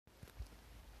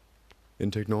In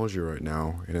technology right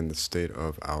now, and in the state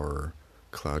of our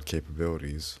cloud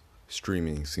capabilities,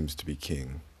 streaming seems to be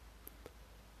king.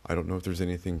 I don't know if there's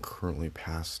anything currently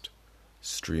past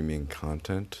streaming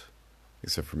content,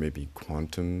 except for maybe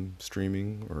quantum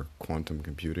streaming or quantum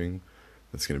computing,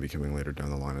 that's going to be coming later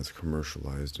down the line as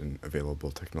commercialized and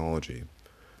available technology.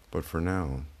 But for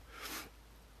now,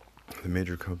 the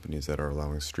major companies that are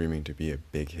allowing streaming to be a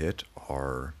big hit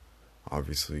are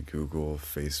obviously Google,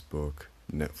 Facebook,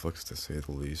 Netflix to say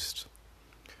the least,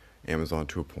 Amazon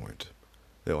to a point.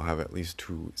 They'll have at least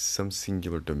to some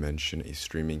singular dimension a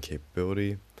streaming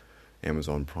capability.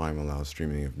 Amazon Prime allows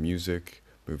streaming of music,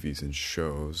 movies, and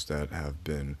shows that have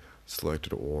been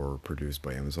selected or produced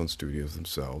by Amazon Studios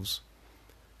themselves.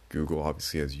 Google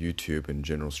obviously has YouTube and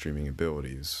general streaming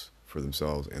abilities for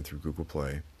themselves and through Google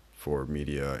Play for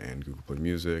media and Google Play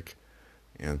Music,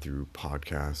 and through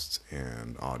podcasts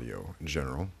and audio in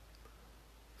general.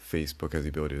 Facebook has the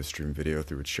ability to stream video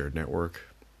through its shared network.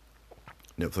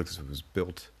 Netflix was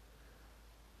built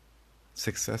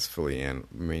successfully and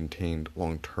maintained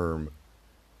long-term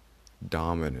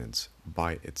dominance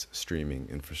by its streaming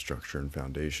infrastructure and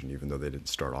foundation. Even though they didn't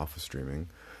start off with streaming,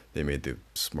 they made the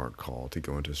smart call to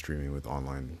go into streaming with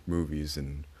online movies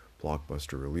and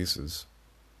blockbuster releases.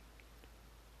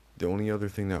 The only other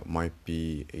thing that might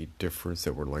be a difference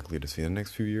that we're likely to see in the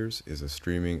next few years is a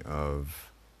streaming of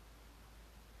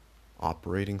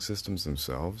operating systems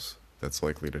themselves. That's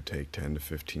likely to take 10 to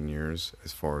 15 years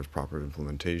as far as proper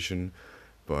implementation.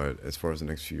 But as far as the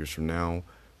next few years from now,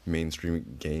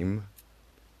 mainstream game,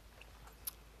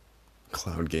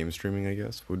 cloud game streaming, I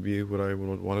guess, would be what I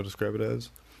would want to describe it as,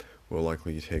 will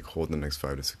likely take hold in the next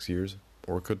 5 to 6 years,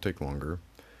 or it could take longer.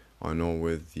 I know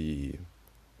with the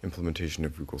implementation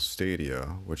of Google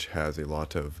Stadia, which has a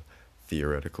lot of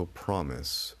theoretical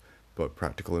promise, but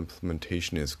practical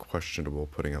implementation is questionable,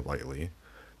 putting it lightly.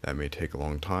 That may take a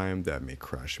long time, that may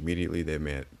crash immediately, they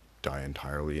may die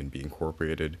entirely and be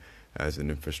incorporated as an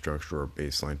infrastructure or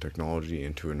baseline technology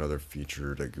into another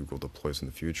feature that Google deploys in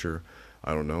the future.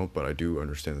 I don't know, but I do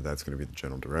understand that that's going to be the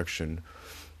general direction.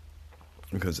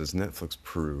 Because as Netflix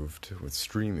proved with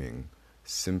streaming,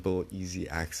 simple, easy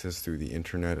access through the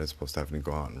internet as opposed to having to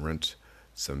go out and rent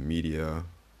some media,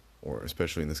 or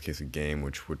especially in this case a game,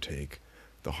 which would take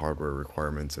the hardware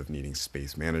requirements of needing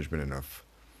space management, enough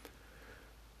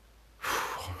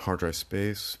hard drive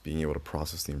space, being able to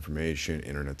process the information,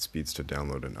 internet speeds to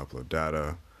download and upload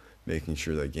data, making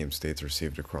sure that game states are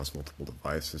saved across multiple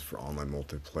devices for online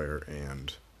multiplayer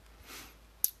and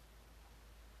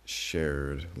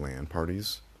shared LAN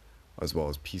parties, as well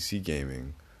as PC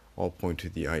gaming, all point to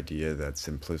the idea that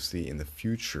simplicity in the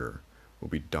future will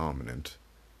be dominant,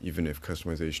 even if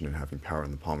customization and having power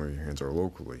in the palm of your hands or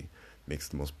locally makes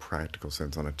the most practical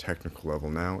sense on a technical level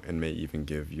now, and may even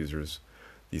give users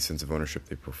the sense of ownership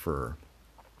they prefer,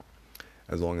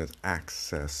 as long as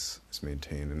access is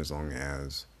maintained and as long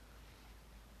as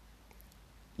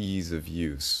ease of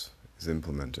use is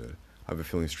implemented. I have a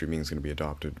feeling streaming is going to be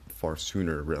adopted far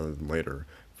sooner rather than later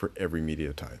for every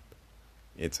media type.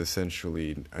 It's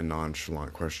essentially a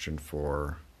nonchalant question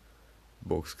for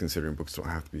books, considering books don't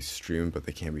have to be streamed, but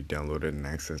they can be downloaded and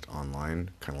accessed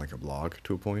online, kind of like a blog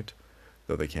to a point,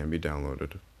 though they can be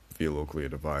downloaded via locally a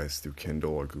device through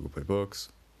Kindle or Google Play Books.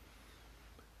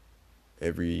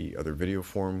 Every other video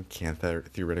form can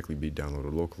theoretically be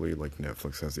downloaded locally, like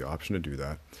Netflix has the option to do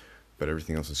that, but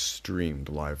everything else is streamed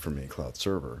live from a cloud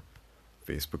server.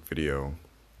 Facebook video,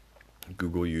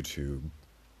 Google YouTube,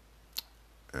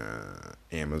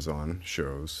 Amazon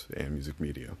shows, and music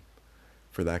media.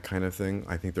 For that kind of thing,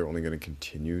 I think they're only going to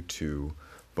continue to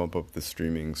bump up the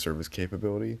streaming service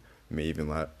capability, may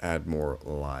even add more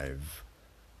live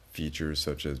features,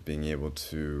 such as being able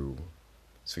to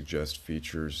suggest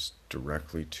features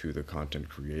directly to the content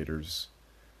creators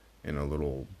in a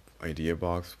little idea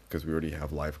box, because we already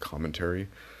have live commentary.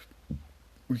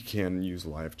 We can use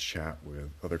live chat with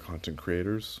other content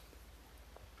creators.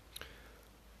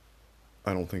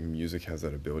 I don't think music has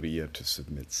that ability yet to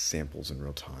submit samples in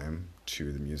real time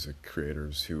to the music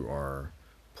creators who are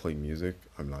playing music.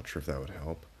 I'm not sure if that would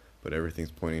help, but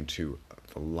everything's pointing to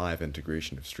the live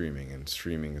integration of streaming, and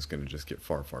streaming is going to just get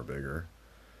far, far bigger.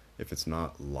 If it's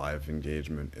not live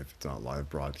engagement, if it's not live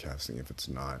broadcasting, if it's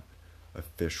not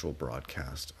official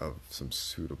broadcast of some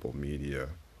suitable media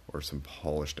or some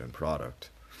polished end product,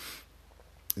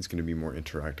 it's going to be more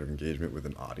interactive engagement with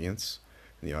an audience.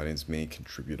 And the audience may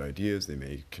contribute ideas, they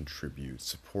may contribute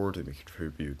support, they may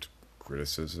contribute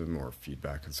criticism or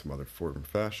feedback in some other form or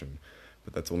fashion,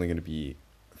 but that's only going to be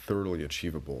thoroughly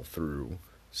achievable through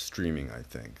streaming, I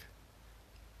think.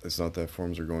 It's not that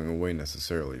forums are going away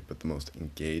necessarily, but the most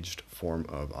engaged form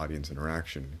of audience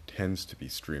interaction tends to be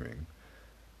streaming.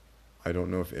 I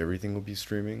don't know if everything will be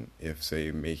streaming, if,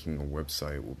 say, making a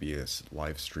website will be a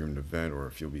live streamed event, or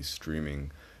if you'll be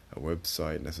streaming a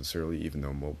website necessarily, even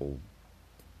though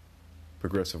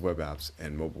progressive web apps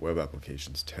and mobile web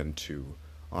applications tend to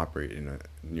operate in a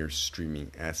near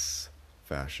streaming-esque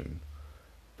fashion.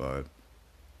 But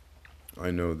I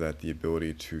know that the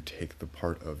ability to take the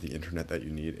part of the internet that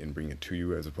you need and bring it to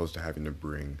you, as opposed to having to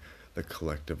bring the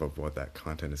collective of what that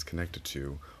content is connected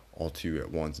to all to you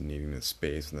at once, and needing the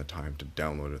space and the time to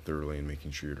download it thoroughly and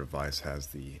making sure your device has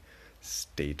the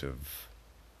state of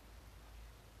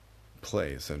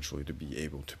play, essentially, to be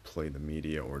able to play the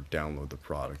media or download the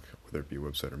product, whether it be a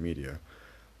website or media,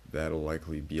 that'll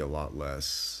likely be a lot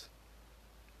less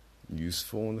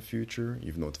useful in the future,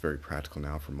 even though it's very practical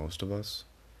now for most of us.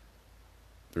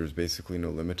 There's basically no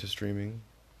limit to streaming.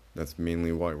 That's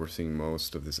mainly why we're seeing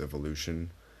most of this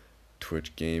evolution.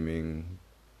 Twitch gaming,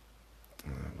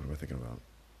 what am I thinking about?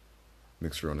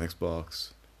 Mixer on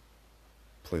Xbox,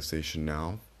 PlayStation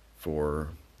Now for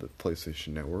the PlayStation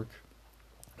Network,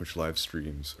 which live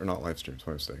streams, or not live streams,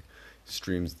 my mistake,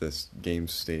 streams this game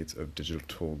states of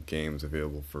digital games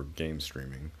available for game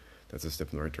streaming. That's a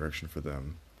step in the right direction for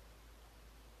them.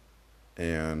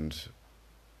 And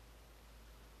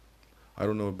I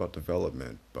don't know about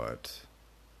development, but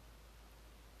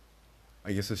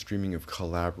I guess the streaming of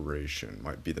collaboration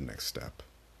might be the next step.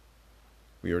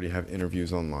 We already have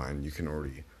interviews online. You can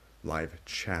already live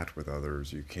chat with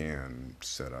others. You can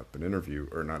set up an interview,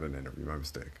 or not an interview, my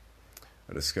mistake,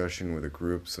 a discussion with a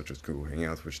group such as Google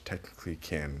Hangouts, which technically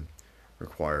can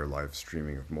require live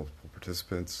streaming of multiple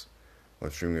participants.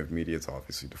 Live streaming of media is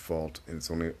obviously default, and it's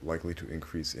only likely to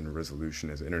increase in resolution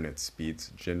as internet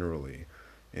speeds generally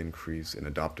increase and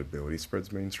adoptability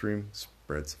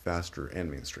spreads faster and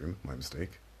mainstream, my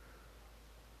mistake.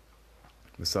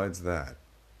 Besides that,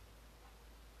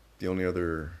 the only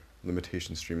other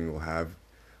limitation streaming will have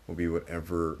will be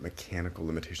whatever mechanical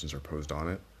limitations are posed on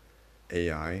it.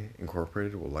 AI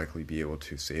Incorporated will likely be able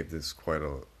to save this quite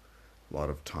a lot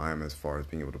of time as far as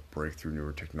being able to break through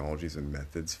newer technologies and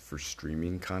methods for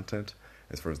streaming content,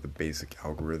 as far as the basic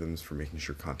algorithms for making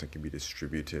sure content can be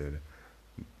distributed,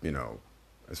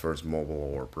 as far as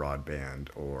mobile or broadband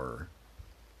or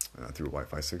through a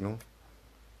Wi-Fi signal.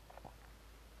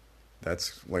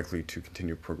 That's likely to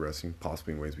continue progressing,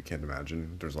 possibly in ways we can't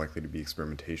imagine. There's likely to be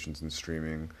experimentations in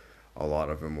streaming. A lot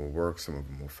of them will work, some of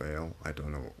them will fail. I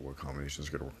don't know what combinations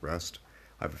are going to work best.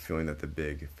 I have a feeling that the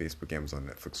big Facebook, Amazon,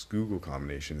 Netflix, Google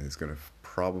combination is going to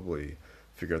probably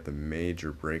figure out the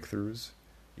major breakthroughs.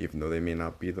 Even though they may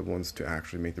not be the ones to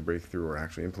actually make the breakthrough or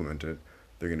actually implement it,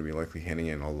 they're going to be likely handing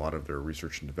in a lot of their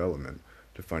research and development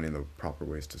to finding the proper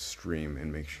ways to stream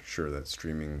and make sure that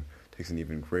streaming takes an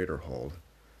even greater hold.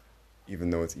 Even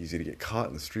though it's easy to get caught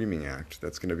in the streaming act,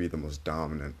 that's going to be the most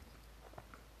dominant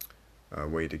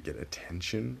way to get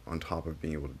attention, on top of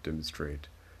being able to demonstrate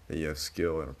that you have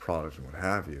skill in a product and what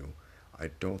have you. I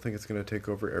don't think it's going to take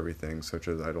over everything, such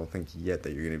as I don't think yet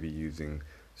that you're going to be using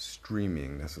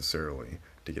streaming necessarily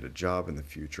to get a job in the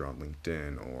future on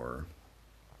LinkedIn, or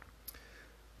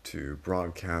to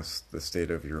broadcast the state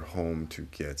of your home to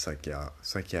get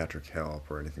psychiatric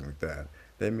help or anything like that.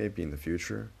 That may be in the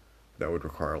future. That would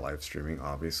require live streaming,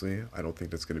 obviously. I don't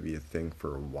think that's going to be a thing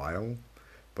for a while.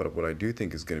 But what I do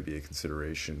think is going to be a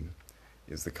consideration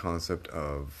is the concept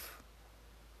of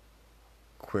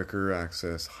quicker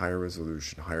access, higher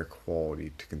resolution, higher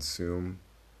quality to consume,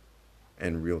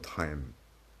 and real-time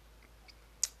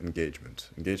engagement.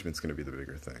 Engagement's going to be the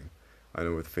bigger thing. I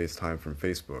know with FaceTime from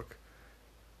Facebook,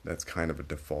 that's kind of a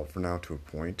default for now to a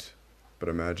point. But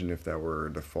imagine if that were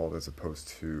a default as opposed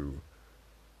to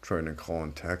trying to call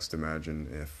and text. Imagine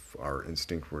if our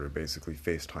instinct were to basically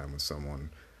FaceTime with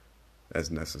someone as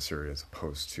necessary as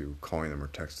opposed to calling them or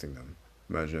texting them.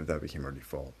 Imagine if that became our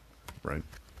default, right?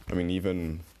 I mean,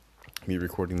 even me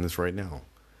recording this right now,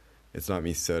 it's not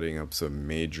me setting up some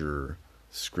major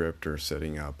script or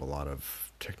setting up a lot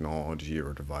of technology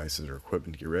or devices or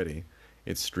equipment to get ready.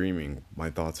 It's streaming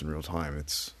my thoughts in real time.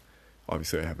 It's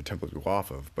obviously I have a template to go off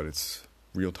of, but it's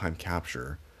real-time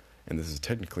capture. And this is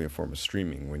technically a form of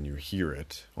streaming when you hear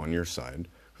it on your side,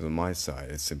 because on my side,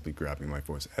 it's simply grabbing my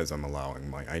voice as I'm allowing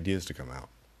my ideas to come out.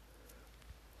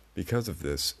 Because of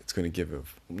this, it's going to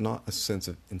give not a sense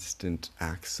of instant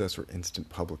access or instant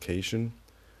publication,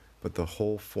 but the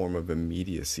whole form of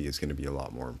immediacy is going to be a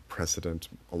lot more precedent,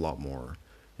 a lot more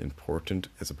important,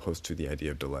 as opposed to the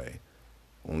idea of delay.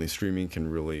 Only streaming can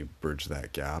really bridge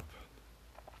that gap,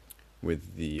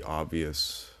 with the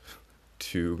obvious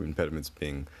two impediments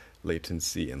being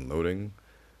latency and loading.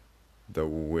 Though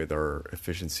with our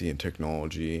efficiency and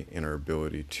technology and our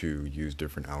ability to use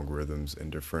different algorithms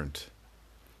and different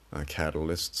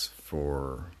catalysts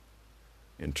for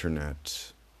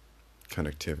internet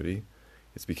connectivity,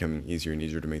 it's becoming easier and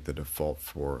easier to make the default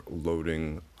for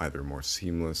loading either more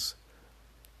seamless,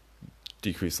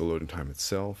 decrease the loading time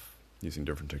itself using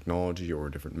different technology or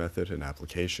a different method and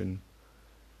application,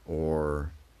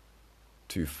 or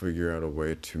to figure out a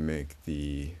way to make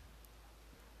the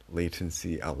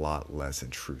latency a lot less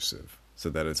intrusive so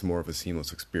that it's more of a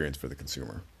seamless experience for the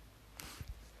consumer.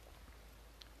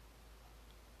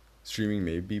 Streaming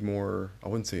may be more, I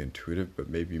wouldn't say intuitive, but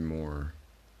maybe more,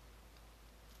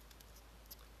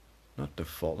 not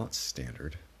default, not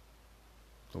standard.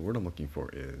 The word I'm looking for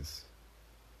is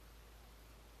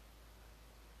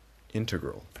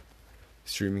integral.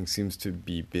 Streaming seems to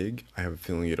be big. I have a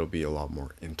feeling it'll be a lot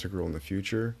more integral in the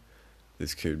future.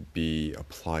 This could be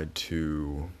applied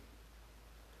to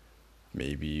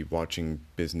maybe watching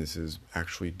businesses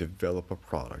actually develop a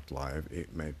product live.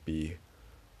 It might be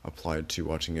applied to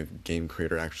watching a game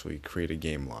creator actually create a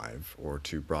game live, or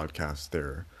to broadcast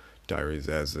their diaries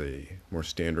as a more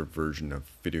standard version of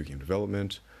video game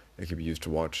development. It could be used to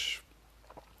watch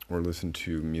or listen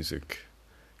to music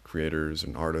creators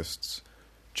and artists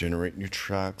generate new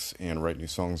tracks and write new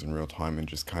songs in real time and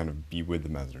just kind of be with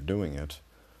them as they're doing it.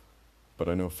 But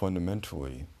I know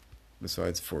fundamentally,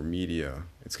 besides for media,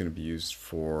 it's going to be used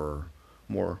for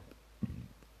more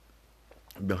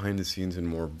behind the scenes and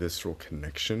more visceral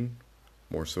connection,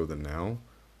 more so than now,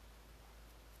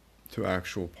 to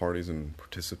actual parties and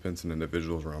participants and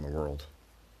individuals around the world.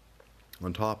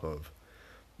 On top of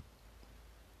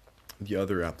the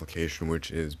other application,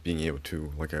 which is being able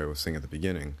to, like I was saying at the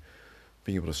beginning,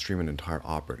 being able to stream an entire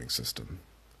operating system.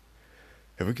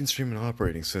 If we can stream an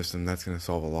operating system, that's going to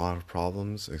solve a lot of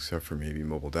problems, except for maybe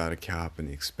mobile data cap and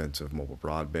the expense of mobile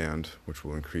broadband, which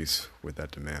will increase with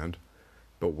that demand.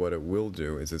 But what it will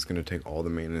do is it's going to take all the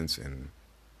maintenance and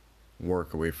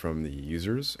work away from the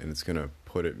users, and it's going to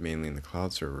put it mainly in the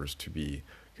cloud servers to be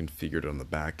configured on the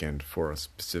back end for us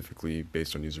specifically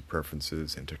based on user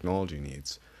preferences and technology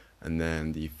needs. And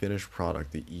then the finished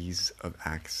product, the ease of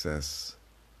access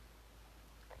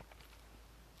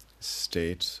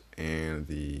state and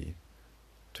the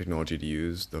technology to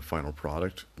use, the final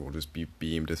product will just be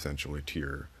beamed essentially to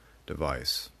your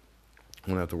device.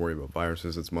 You won't have to worry about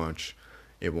viruses as much.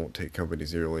 It won't take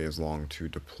companies nearly as long to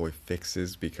deploy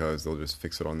fixes because they'll just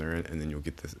fix it on their end, and then you'll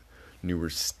get this newer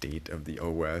state of the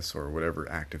OS or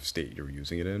whatever active state you're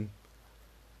using it in.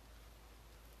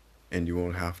 And you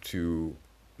won't have to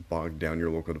bog down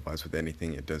your local device with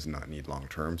anything it does not need long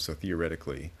term. So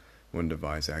theoretically, one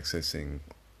device accessing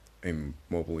a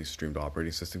mobilely streamed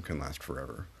operating system can last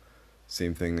forever.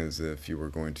 Same thing as if you were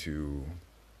going to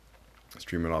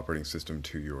stream an operating system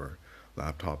to your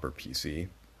laptop or PC.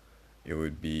 It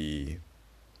would be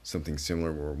something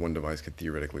similar where one device could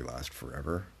theoretically last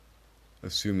forever,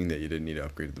 assuming that you didn't need to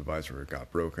upgrade the device or it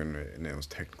got broken and it was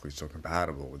technically still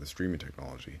compatible with the streaming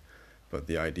technology. But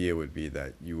the idea would be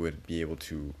that you would be able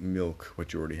to milk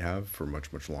what you already have for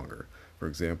much, much longer. For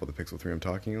example, the Pixel 3 I'm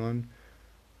talking on,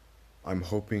 I'm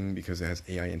hoping because it has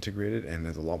AI integrated and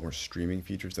has a lot more streaming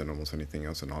features than almost anything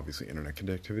else, and obviously internet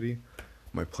connectivity,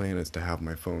 my plan is to have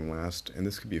my phone last, and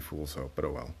this could be a fool's hope, but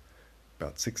oh well,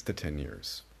 about 6 to 10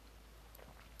 years.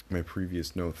 My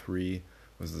previous Note 3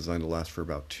 was designed to last for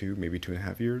about 2, maybe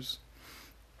 2.5 years.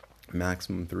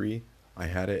 Maximum 3, I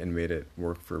had it and made it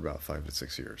work for about 5 to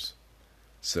 6 years.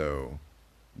 So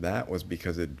that was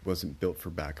because it wasn't built for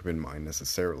backup in mind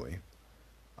necessarily.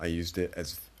 I used it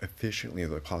as efficiently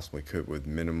as I possibly could with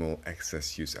minimal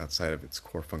excess use outside of its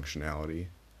core functionality.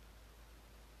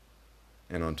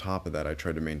 And on top of that, I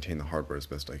tried to maintain the hardware as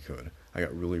best I could. I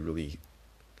got really, really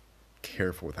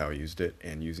careful with how I used it,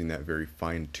 and using that very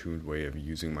fine-tuned way of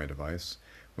using my device,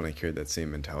 when I carried that same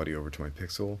mentality over to my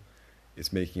Pixel,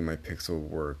 it's making my Pixel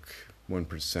work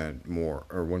 1% more,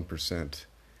 or 1%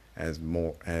 as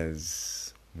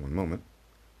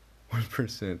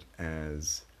 1%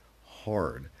 as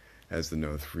hard as the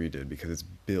Note 3 did, because it's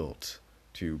built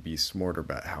to be smarter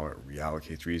about how it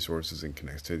reallocates resources and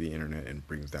connects to the internet and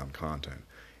brings down content.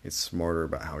 It's smarter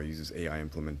about how it uses AI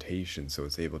implementation, so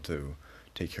it's able to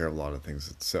take care of a lot of things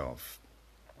itself.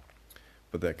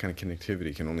 But that kind of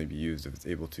connectivity can only be used if it's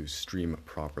able to stream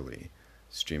properly.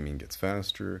 Streaming gets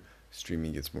faster,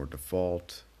 streaming gets more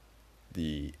default,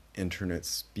 the internet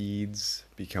speeds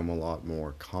become a lot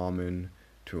more common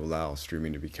to allow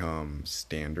streaming to become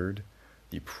standard.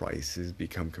 The prices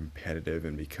become competitive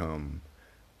and become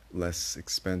less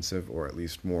expensive, or at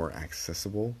least more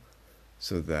accessible,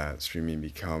 so that streaming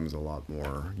becomes a lot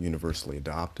more universally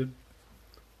adopted.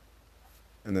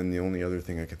 And then the only other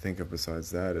thing I could think of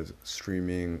besides that is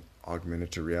streaming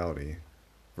augmented reality.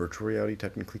 Virtual reality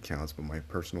technically counts, but my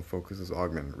personal focus is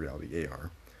augmented reality,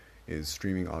 AR, is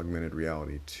streaming augmented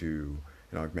reality to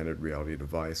an augmented reality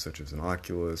device such as an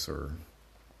Oculus or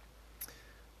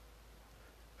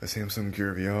a Samsung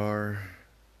Gear VR,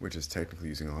 which is technically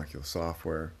using Oculus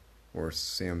software, or a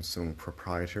Samsung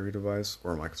proprietary device,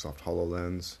 or a Microsoft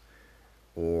HoloLens,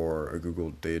 or a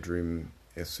Google Daydream,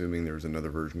 assuming there's another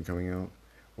version coming out,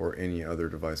 or any other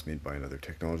device made by another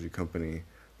technology company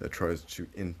that tries to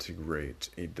integrate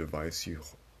a device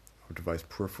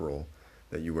peripheral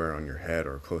that you wear on your head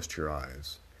or close to your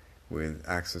eyes with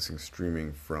accessing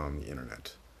streaming from the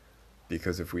internet.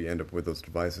 Because if we end up with those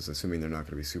devices, assuming they're not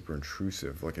going to be super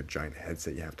intrusive, like a giant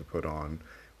headset you have to put on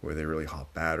with a really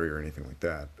hot battery or anything like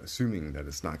that, assuming that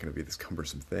it's not going to be this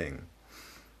cumbersome thing,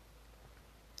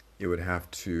 it would have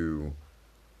to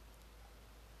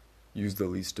use the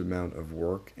least amount of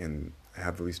work and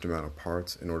have the least amount of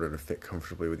parts in order to fit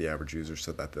comfortably with the average user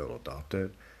so that they'll adopt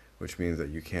it, which means that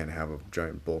you can't have a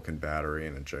giant bulk battery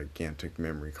and a gigantic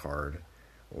memory card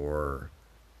or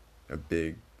a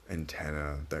big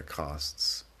antenna that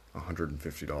costs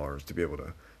 $150 to be able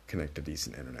to connect to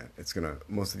decent internet.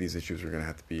 Most of these issues are going to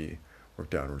have to be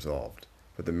worked out and resolved.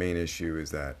 But the main issue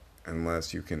is that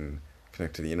unless you can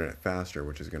connect to the internet faster,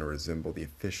 which is going to resemble the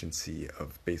efficiency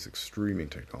of basic streaming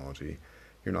technology,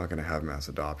 you're not going to have mass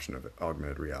adoption of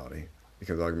augmented reality,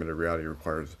 because augmented reality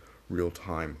requires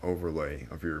real-time overlay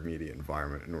of your immediate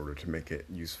environment in order to make it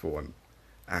useful and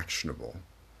actionable.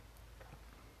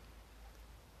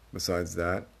 Besides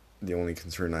that, the only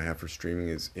concern I have for streaming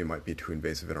is it might be too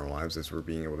invasive in our lives, as we're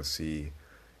being able to see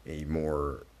a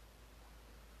more,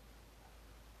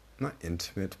 not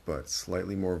intimate, but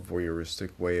slightly more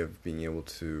voyeuristic way of being able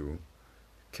to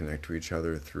connect to each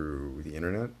other through the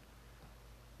internet.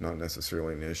 Not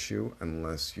necessarily an issue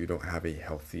unless you don't have a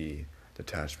healthy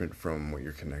detachment from what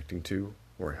you're connecting to,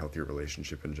 or a healthier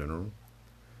relationship in general.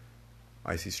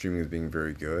 I see streaming as being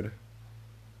very good.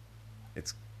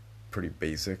 It's pretty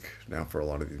basic now for a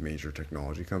lot of these major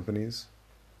technology companies.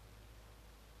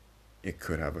 It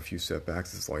could have a few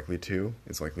setbacks. It's likely to.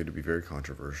 It's likely to be very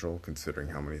controversial, considering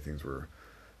how many things were,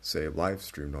 say, live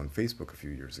streamed on Facebook a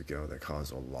few years ago that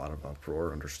caused a lot of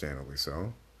uproar, understandably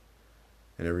so.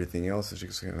 And everything else is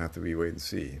just going to have to be wait and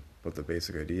see. But the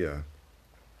basic idea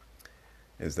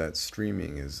is that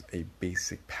streaming is a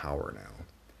basic power now.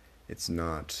 It's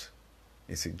not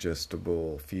a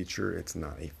suggestible feature. It's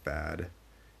not a fad.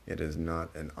 It is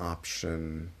not an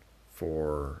option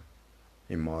for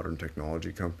a modern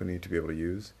technology company to be able to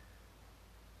use.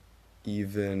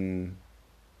 Even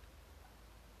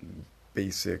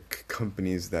basic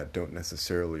companies that don't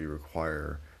necessarily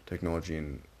require technology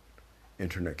and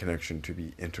internet connection to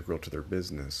be integral to their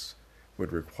business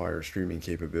would require streaming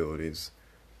capabilities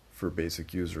for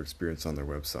basic user experience on their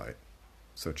website,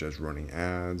 such as running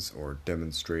ads or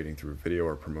demonstrating through video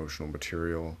or promotional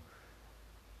material,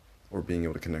 or being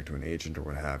able to connect to an agent or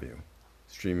what have you.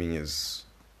 Streaming is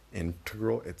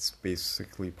integral. It's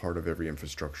basically part of every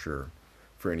infrastructure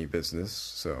for any business.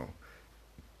 So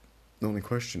the only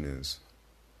question is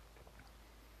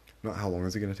not how long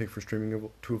is it going to take for streaming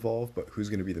to evolve, but who's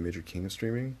going to be the major king of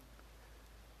streaming,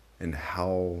 and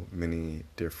how many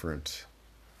different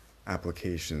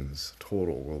applications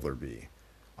total will there be.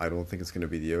 I don't think it's going to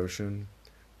be the ocean,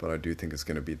 but I do think it's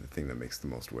going to be the thing that makes the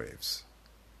most waves.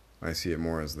 I see it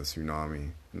more as the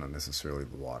tsunami, not necessarily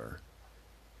the water.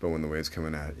 But when the waves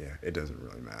coming at you, it doesn't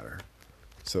really matter.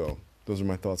 So those are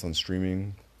my thoughts on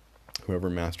streaming. Whoever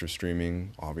masters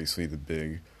streaming, obviously the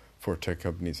big four tech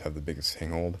companies have the biggest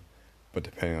handhold, but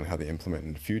depending on how they implement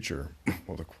in the future,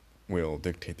 will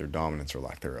dictate their dominance or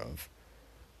lack thereof.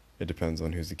 It depends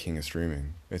on who's the king of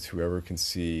streaming. It's whoever can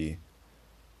see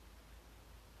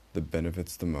the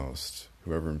benefits the most,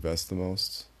 whoever invests the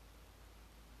most,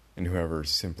 and whoever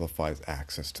simplifies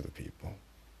access to the people.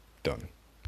 Done.